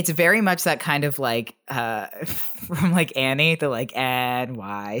it's very much that kind of from Annie, the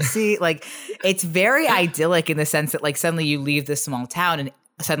NYC, it's very idyllic in the sense that suddenly you leave this small town and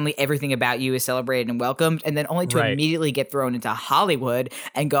suddenly everything about you is celebrated and welcomed, and then only to immediately get thrown into Hollywood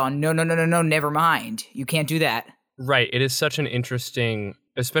and gone, no, never mind. You can't do that. Right. It is such an interesting,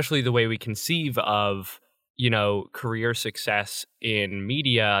 especially the way we conceive of, career success in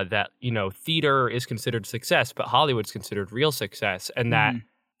media, that, theater is considered success, but Hollywood's considered real success. And that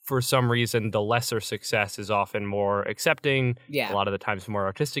for some reason, the lesser success is often more accepting. Yeah. A lot of the times more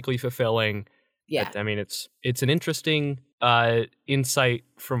artistically fulfilling. Yeah. But, I mean, it's an interesting insight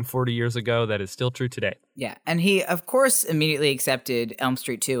from 40 years ago that is still true today. Yeah. And he, of course, immediately accepted Elm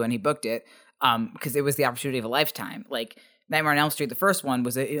Street 2 when he booked it, because it was the opportunity of a lifetime. Like, Nightmare on Elm Street, the first one,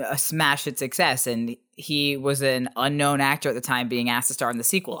 was a smash hit success, and he was an unknown actor at the time being asked to star in the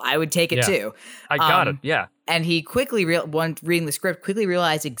sequel. I would take it too. I got it, yeah. And he quickly, reading the script, quickly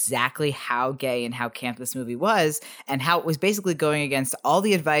realized exactly how gay and how camp this movie was, and how it was basically going against all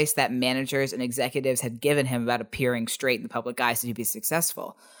the advice that managers and executives had given him about appearing straight in the public eye so he'd be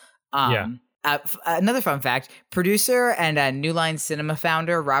successful. Another fun fact, producer and New Line Cinema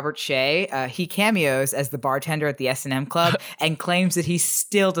founder Robert Shea, he cameos as the bartender at the S&M Club and claims that he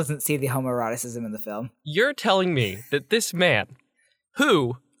still doesn't see the homoeroticism in the film. You're telling me that this man,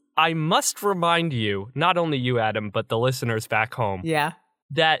 who, I must remind you, not only you, Adam, but the listeners back home,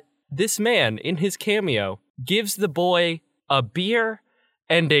 that this man, in his cameo, gives the boy a beer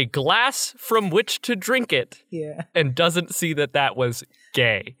and a glass from which to drink it, and doesn't see that was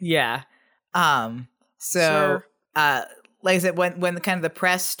gay. Yeah. Like I said, when the kind of the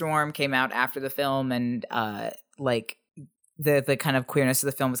press storm came out after the film, and like the kind of queerness of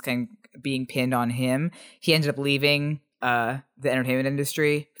the film was kind of being pinned on him, he ended up leaving the entertainment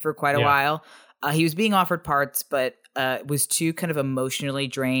industry for quite a while. He was being offered parts, but was too kind of emotionally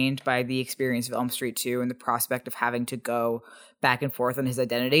drained by the experience of Elm Street 2 and the prospect of having to go back and forth on his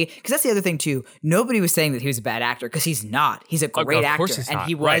identity. Because that's the other thing too. Nobody was saying that he was a bad actor, because he's not. He's a great actor, and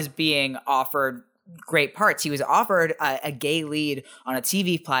he was being offered great parts. He was offered a gay lead on a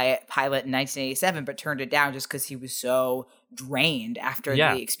TV pilot in 1987, but turned it down just because he was so drained after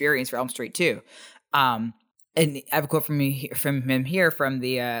the experience for Elm Street 2. And I have a quote from him here from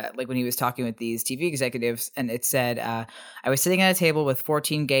the like when he was talking with these TV executives, and it said, "I was sitting at a table with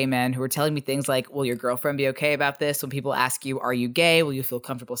 14 gay men who were telling me things like, 'Will your girlfriend be okay about this?' When people ask you, 'Are you gay?' Will you feel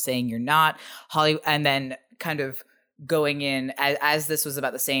comfortable saying you're not?" Hollywood, and then kind of going in as this was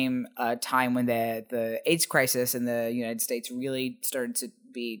about the same time when the AIDS crisis in the United States really started to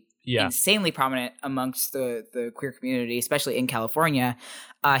be insanely prominent amongst the queer community, especially in California.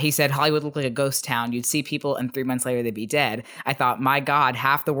 He said, "Hollywood looked like a ghost town. You'd see people and 3 months later they'd be dead. I thought, my God,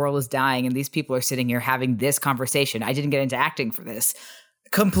 half the world is dying and these people are sitting here having this conversation. I didn't get into acting for this."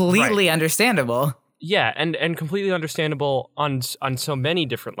 Completely understandable. Yeah, and completely understandable on so many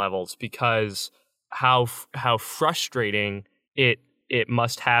different levels, because how frustrating it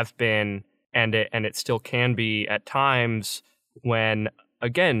must have been, and it still can be at times, when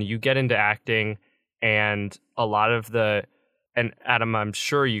again you get into acting and a lot of and Adam, I'm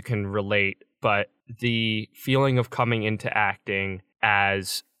sure you can relate, but the feeling of coming into acting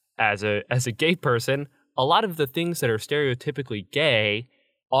as a gay person, a lot of the things that are stereotypically gay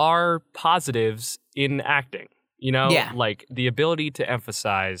are positives in acting. Like the ability to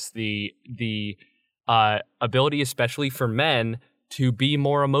emphasize, the ability, especially for men, to be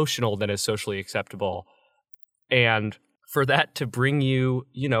more emotional than is socially acceptable, and for that to bring you,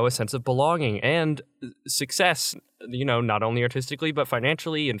 a sense of belonging and success, not only artistically, but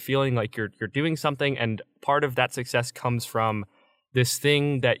financially, and feeling like you're doing something. And part of that success comes from this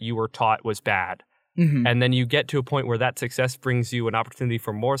thing that you were taught was bad. Mm-hmm. And then you get to a point where that success brings you an opportunity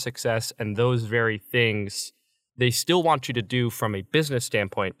for more success. And those very things, they still want you to do from a business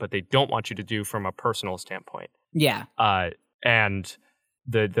standpoint, but they don't want you to do from a personal standpoint. Yeah. And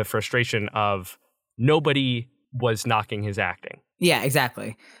the frustration of nobody was knocking his acting. Yeah,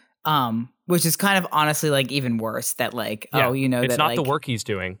 exactly. Which is kind of honestly like even worse, that like, it's that, not like, the work he's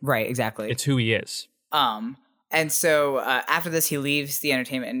doing. Right, exactly. It's who he is. And so after this, he leaves the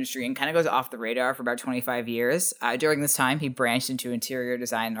entertainment industry and kind of goes off the radar for about 25 years. During this time, he branched into interior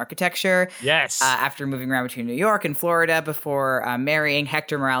design and architecture. Yes. After moving around between New York and Florida before marrying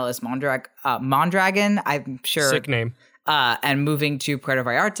Hector Morales Mondragon, I'm sure. Sick name. And moving to Puerto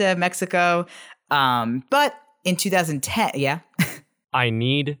Vallarta, Mexico. But in 2010,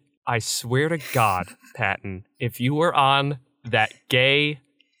 I swear to God, Patton, if you were on that gay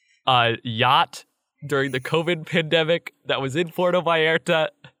yacht during the COVID pandemic that was in Puerto Vallarta,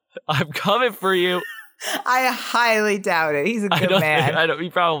 I'm coming for you. I highly doubt it. He's a good man. He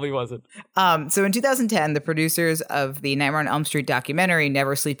probably wasn't. So in 2010, the producers of the Nightmare on Elm Street documentary,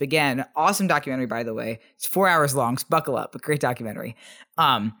 Never Sleep Again, awesome documentary, by the way. It's 4 hours long, so buckle up, but great documentary.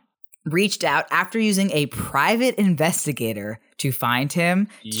 Reached out after using a private investigator to find him,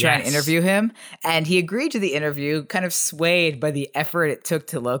 to try and interview him. And he agreed to the interview, kind of swayed by the effort it took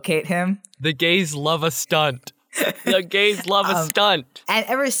to locate him. The gays love a stunt. The gays love a stunt. And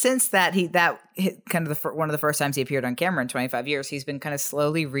ever since that, kind of one of the first times he appeared on camera in 25 years, he's been kind of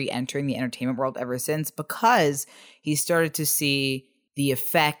slowly re-entering the entertainment world ever since, because he started to see the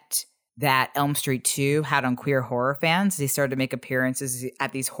effect that Elm Street 2 had on queer horror fans. He started to make appearances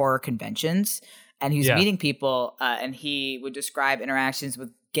at these horror conventions, and he was meeting people, and he would describe interactions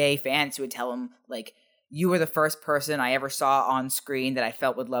with gay fans who would tell him, like, you were the first person I ever saw on screen that I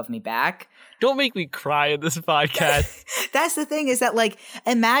felt would love me back. Don't make me cry in this podcast. That's the thing, is that, like,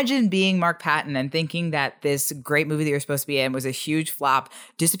 imagine being Mark Patton and thinking that this great movie that you're supposed to be in was a huge flop,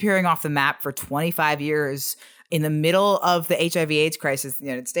 disappearing off the map for 25 years in the middle of the HIV/AIDS crisis in the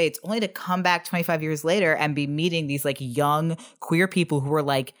United States, only to come back 25 years later and be meeting these, like, young queer people who are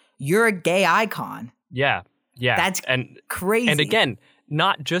like, you're a gay icon. Yeah. That's crazy. And again,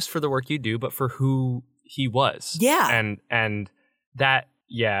 not just for the work you do, but for who he was. Yeah. And that,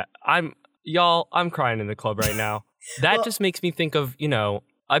 I'm crying in the club right now. That just makes me think of,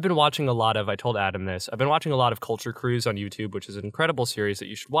 I've been watching I told Adam this, I've been watching a lot of Culture Cruise on YouTube, which is an incredible series that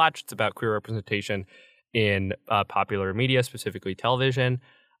you should watch. It's about queer representation in popular media, specifically television.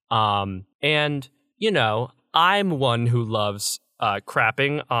 I'm one who loves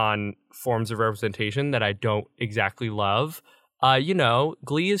crapping on forms of representation that I don't exactly love.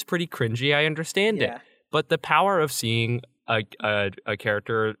 Glee is pretty cringy. I understand it. But the power of seeing a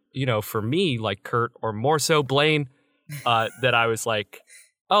character, for me, like Kurt, or more so Blaine, that I was like,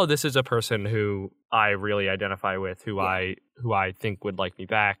 oh, this is a person who I really identify with, who I think would like me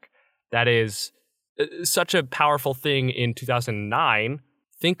back. That is such a powerful thing in 2009.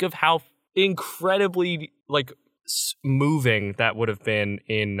 Think of how incredibly moving that would have been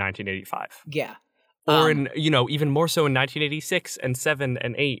in 1985. Yeah. Or in, even more so in 1986 and 7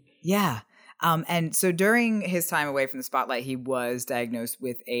 and 8. Yeah. And so during his time away from the spotlight, he was diagnosed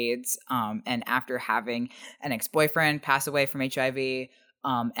with AIDS. And after having an ex-boyfriend pass away from HIV,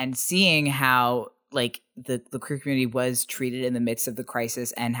 and seeing how the queer community was treated in the midst of the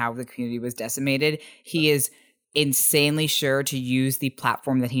crisis and how the community was decimated, he is insanely sure to use the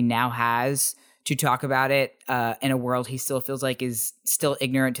platform that he now has to talk about it in a world he still feels like is still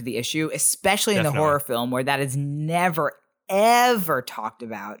ignorant to the issue, especially in the horror film where that is never, ever talked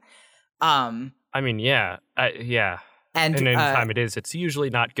about. And any time it's usually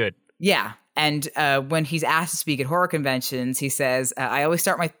not good. Yeah. And when he's asked to speak at horror conventions, he says, I always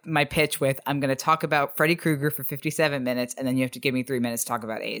start my pitch with, I'm going to talk about Freddy Krueger for 57 minutes, and then you have to give me 3 minutes to talk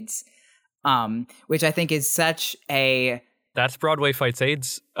about AIDS. Which I think is such a... That's Broadway Fights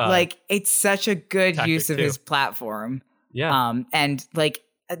AIDS. It's such a good use of his platform. Yeah. And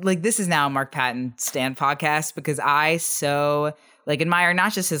this is now a Mark Patton Stan podcast, because I so admire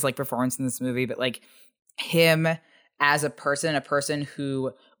not just his performance in this movie, but him as a person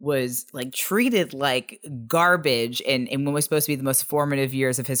who was treated like garbage in what was supposed to be the most formative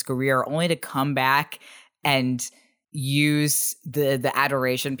years of his career, only to come back and use the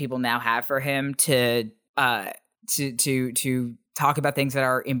adoration people now have for him to talk about things that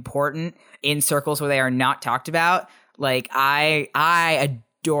are important in circles where they are not talked about. I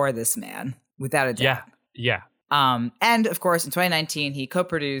adore this man without a doubt. Yeah. And of course, in 2019, he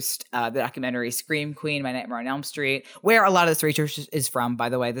co-produced the documentary Scream Queen, My Nightmare on Elm Street, where a lot of this research is from, by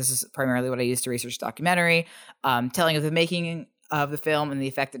the way. This is primarily what I used to research the documentary, telling of the making of the film and the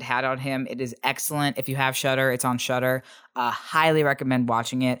effect it had on him. It is excellent. If you have Shudder, it's on Shudder. Highly recommend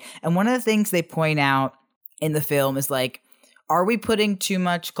watching it. And one of the things they point out in the film is are we putting too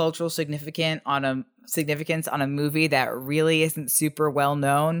much cultural significance on a movie that really isn't super well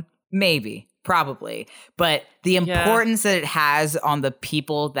known? Maybe. Probably. But the importance that it has on the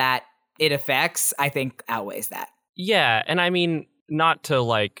people that it affects, I think, outweighs that. Yeah. And I mean, not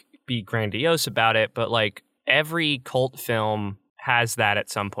to be grandiose about it, but every cult film has that at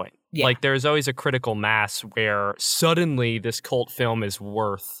some point. Yeah. There's always a critical mass where suddenly this cult film is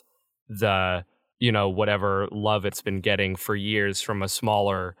worth the, whatever love it's been getting for years from a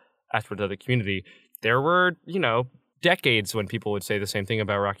smaller aspect of the community. There were, decades when people would say the same thing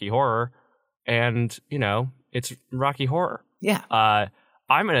about Rocky Horror. And, it's Rocky Horror. Yeah.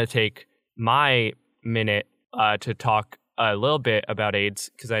 I'm going to take my minute to talk a little bit about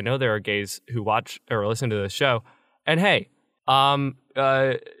AIDS, because I know there are gays who watch or listen to this show. And hey,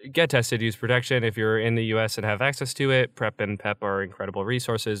 get tested, use protection. If you're in the U.S. and have access to it, PrEP and PEP are incredible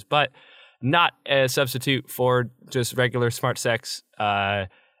resources, but not a substitute for just regular smart sex.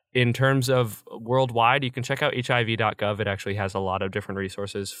 In terms of worldwide, you can check out hiv.gov. It actually has a lot of different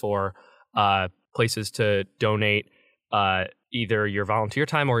resources for places to donate either your volunteer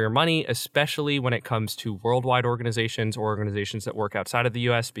time or your money, especially when it comes to worldwide organizations or organizations that work outside of the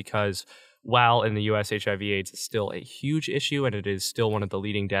U.S., because while in the U.S. HIV/AIDS is still a huge issue and it is still one of the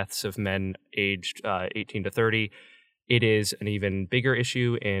leading deaths of men aged 18 to 30, it is an even bigger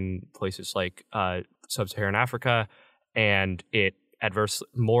issue in places like sub-Saharan Africa, and it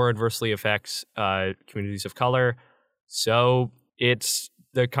more adversely affects communities of color. So it's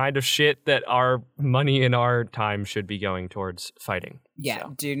the kind of shit that our money and our time should be going towards fighting. Yeah,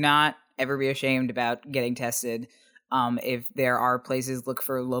 so. Do not ever be ashamed about getting tested. If there are places, look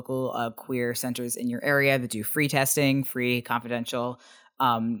for local queer centers in your area that do free testing, free, confidential.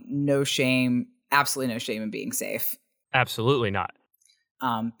 No shame, absolutely no shame in being safe. Absolutely not.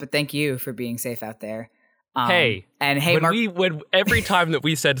 But thank you for being safe out there. Hey, Mark, when every time that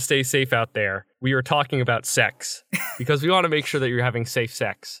we said stay safe out there, we were talking about sex because we want to make sure that you're having safe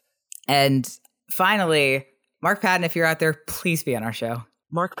sex. And finally, Mark Patton, if you're out there, please be on our show.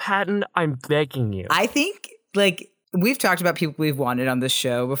 Mark Patton, I'm begging you. I think, we've talked about people we've wanted on this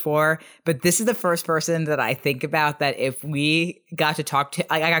show before, but this is the first person that I think about that if we got to talk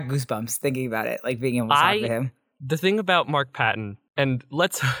to, I got goosebumps thinking about it, being able to talk to him. The thing about Mark Patton, and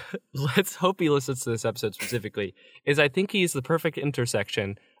let's hope he listens to this episode specifically, is I think he's the perfect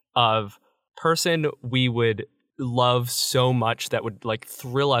intersection of person we would love so much that would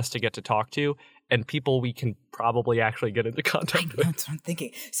thrill us to get to talk to, and people we can probably actually get into contact with. That's what I'm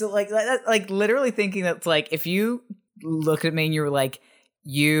thinking. So literally thinking that's if you look at me and you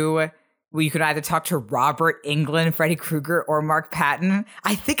were you could either talk to Robert Englund, Freddy Krueger, or Mark Patton.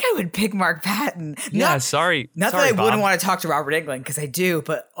 I think I would pick Mark Patton. Sorry. Not sorry, that I Bob. wouldn't want to talk to Robert Englund, because I do,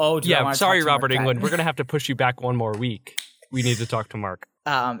 but I want to talk to Robert Mark Englund. Patton. We're going to have to push you back one more week. We need to talk to Mark.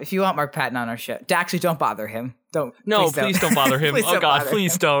 If you want Mark Patton on our show, actually don't bother him. Please don't bother him. Please oh God,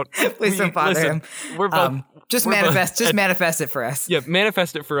 please don't. Please don't bother him. We're both manifest it for us. Yeah,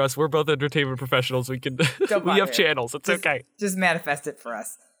 manifest it for us. We're both entertainment professionals. We can we have channels. It's okay. Just manifest it for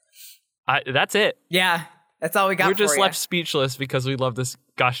us. That's it. Yeah, that's all we got. We're just for left speechless because we love this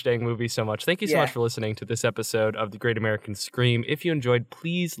gosh dang movie so much. Thank you so much for listening to this episode of The Great American Scream. If you enjoyed,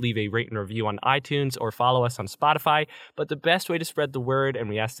 please leave a rate and review on iTunes or follow us on Spotify. But the best way to spread the word, and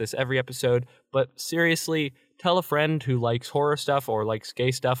we ask this every episode, but seriously, tell a friend who likes horror stuff or likes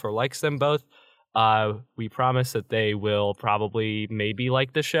gay stuff or likes them both. We promise that they will probably maybe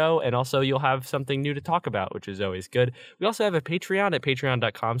like the show, and also you'll have something new to talk about, which is always good. We also have a Patreon at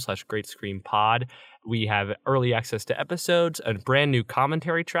patreon.com/greatscreampod. We have early access to episodes, a brand new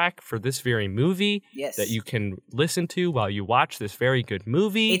commentary track for this very movie that you can listen to while you watch this very good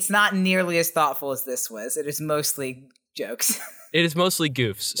movie. It's not nearly as thoughtful as this was. It is mostly jokes. It is mostly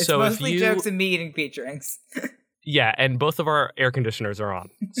goofs. It's mostly jokes and me eating peach rings. Yeah, and both of our air conditioners are on.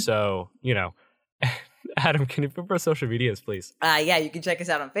 So, Adam, can you put our social medias, please? You can check us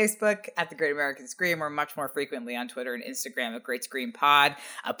out on Facebook at The Great American Scream, or much more frequently on Twitter and Instagram at Great Scream Pod.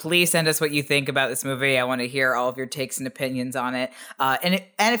 Please send us what you think about this movie. I want to hear all of your takes and opinions on it. And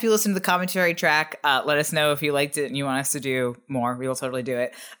if you listen to the commentary track, let us know if you liked it and you want us to do more. We will totally do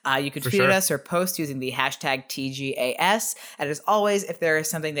it. You can tweet at us or post using the hashtag TGAS. And as always, if there is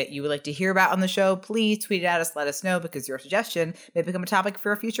something that you would like to hear about on the show, please tweet it at us. Let us know, because your suggestion may become a topic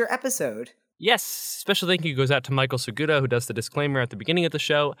for a future episode. Yes, special thank you goes out to Michael Segura, who does the disclaimer at the beginning of the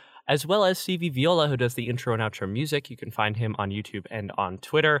show, as well as Stevie Viola, who does the intro and outro music. You can find him on YouTube and on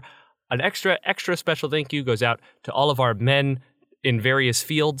Twitter. An extra special thank you goes out to all of our men in various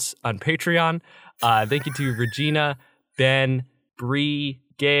fields on Patreon. Thank you to Regina, Ben, Bree,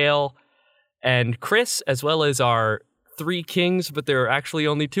 Gail, and Chris, as well as our 3 kings, but there are actually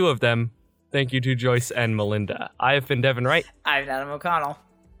only 2 of them. Thank you to Joyce and Melinda. I have been Devin Wright. I'm Adam O'Connell.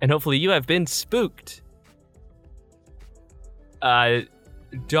 And hopefully you have been spooked.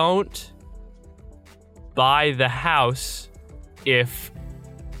 Don't buy the house if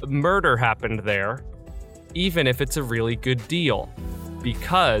murder happened there, even if it's a really good deal,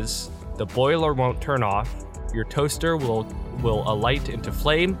 because the boiler won't turn off, your toaster will alight into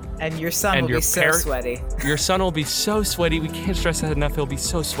flame, and your son will be so sweaty. Your son will be so sweaty. We can't stress that enough. He'll be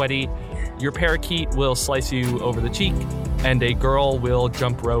so sweaty. Your parakeet will slice you over the cheek, and a girl will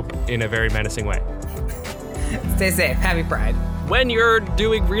jump rope in a very menacing way. Stay safe. Happy Pride. When you're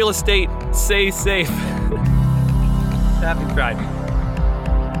doing real estate, stay safe. Happy Pride.